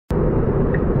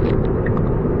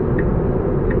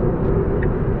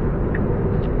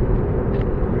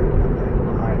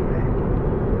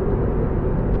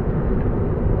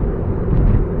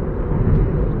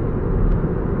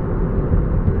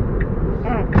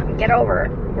get over.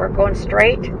 We're going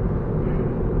straight.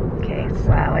 Okay,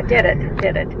 wow, I did it.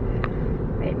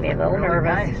 Made me a little nervous.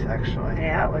 Nice, actually.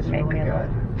 Yeah, it would make really me a good.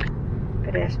 little.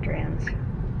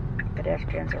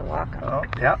 Pedestrians are walking. Oh,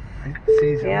 yep. He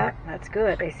sees them. Yeah, that's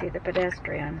good. They see the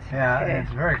pedestrians. Yeah, okay.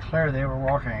 It's very clear they were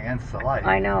walking against the light.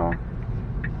 I know.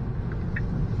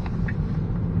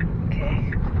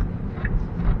 Okay.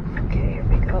 Okay, here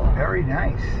we go. Very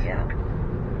nice. Yeah.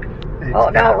 Oh,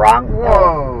 no, wrong.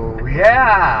 Whoa,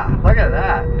 yeah. Look at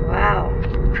that. Wow.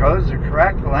 Chose the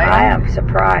correct lane. I am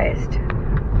surprised.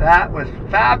 That was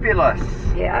fabulous.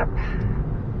 Yep.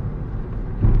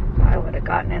 I would have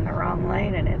gotten in the wrong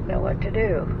lane and didn't know what to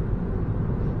do.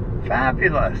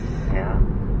 Fabulous. Yeah.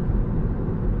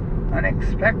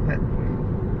 Unexpected.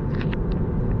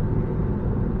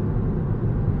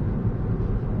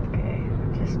 Okay,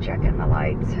 just checking the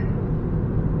lights.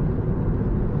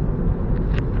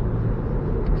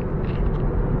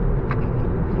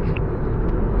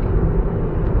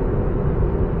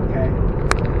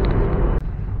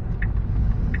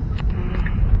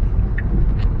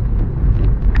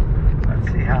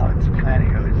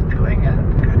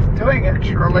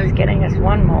 Shirley. It's getting us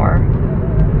one more.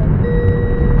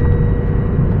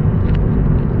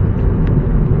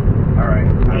 All right.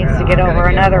 Needs to get over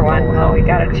another one. Oh, we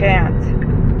got a chance.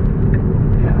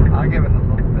 Yeah, I'll give it a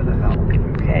little bit of help.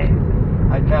 Okay.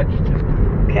 I nudged it.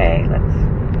 Okay, let's.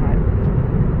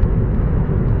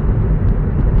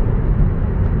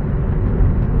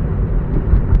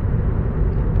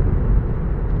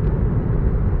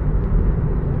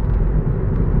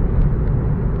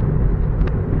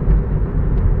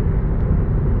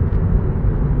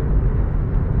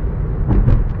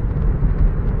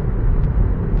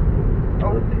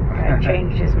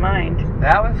 Changed his mind.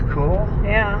 That was cool.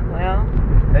 Yeah, well.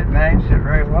 It managed it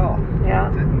very well. Yeah.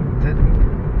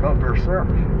 Didn't go berserk.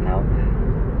 Nope.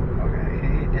 Okay,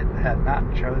 he had not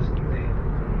chosen the.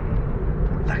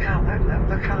 Look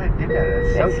how it did that.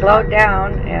 It's so slowed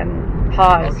down and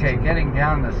paused. Okay, getting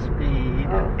down the speed.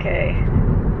 Okay.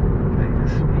 Take the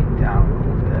speed down a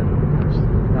little bit. There's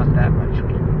not that much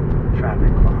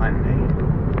traffic behind me.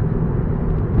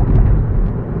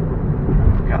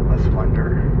 Got less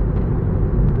wonder.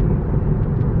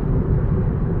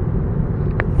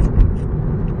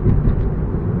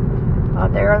 Oh,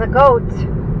 there are the goats.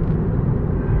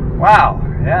 Wow,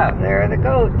 yeah. There are the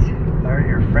goats. They're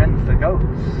your friends, the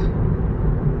goats.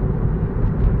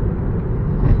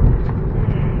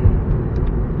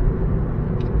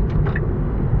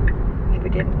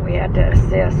 We had to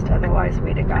assist, otherwise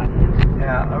we'd have gotten.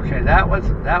 Yeah, okay, that was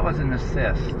an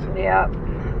assist. Yep.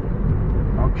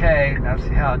 Okay, now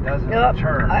see how it doesn't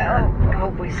turn. I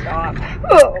hope we stop.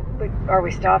 Oh, are we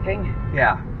stopping?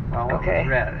 Yeah. Well, okay. It was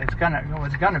red. It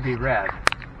was gonna be red.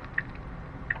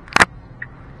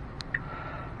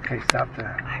 Okay, stop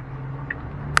there.